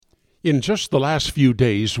In just the last few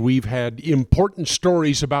days, we've had important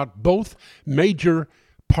stories about both major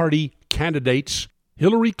party candidates.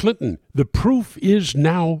 Hillary Clinton, the proof is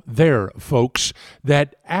now there, folks,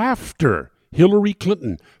 that after Hillary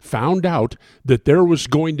Clinton found out that there was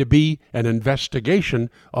going to be an investigation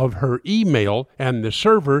of her email and the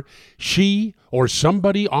server, she or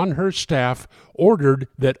somebody on her staff ordered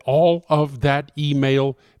that all of that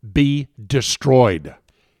email be destroyed.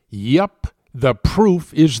 Yep. The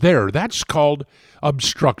proof is there. That's called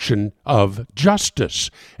obstruction of justice.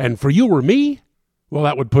 And for you or me, well,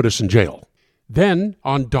 that would put us in jail. Then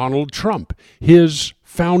on Donald Trump, his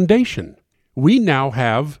foundation, we now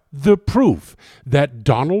have the proof that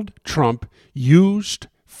Donald Trump used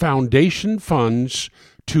foundation funds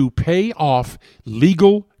to pay off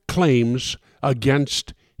legal claims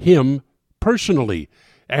against him personally.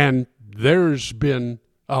 And there's been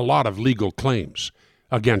a lot of legal claims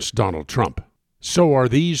against Donald Trump. So are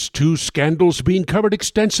these two scandals being covered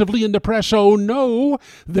extensively in the press? Oh, no,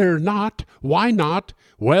 they're not. Why not?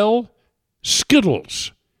 Well,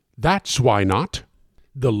 Skittles. That's why not.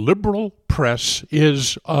 The liberal press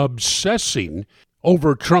is obsessing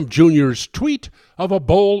over Trump Jr.'s tweet of a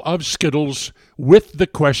bowl of Skittles with the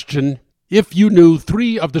question, if you knew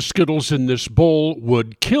 3 of the Skittles in this bowl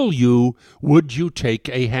would kill you, would you take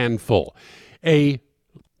a handful? A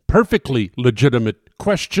perfectly legitimate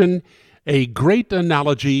question, a great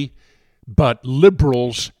analogy, but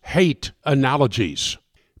liberals hate analogies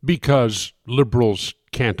because liberals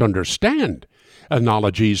can't understand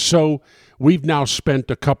analogies. So we've now spent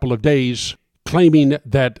a couple of days claiming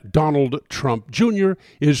that Donald Trump Jr.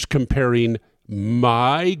 is comparing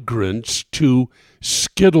migrants to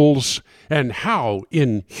Skittles, and how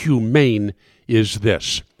inhumane is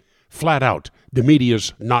this? Flat out, the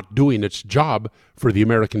media's not doing its job for the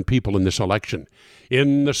American people in this election.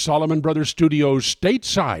 In the Solomon Brothers Studios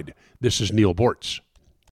stateside, this is Neal Boortz.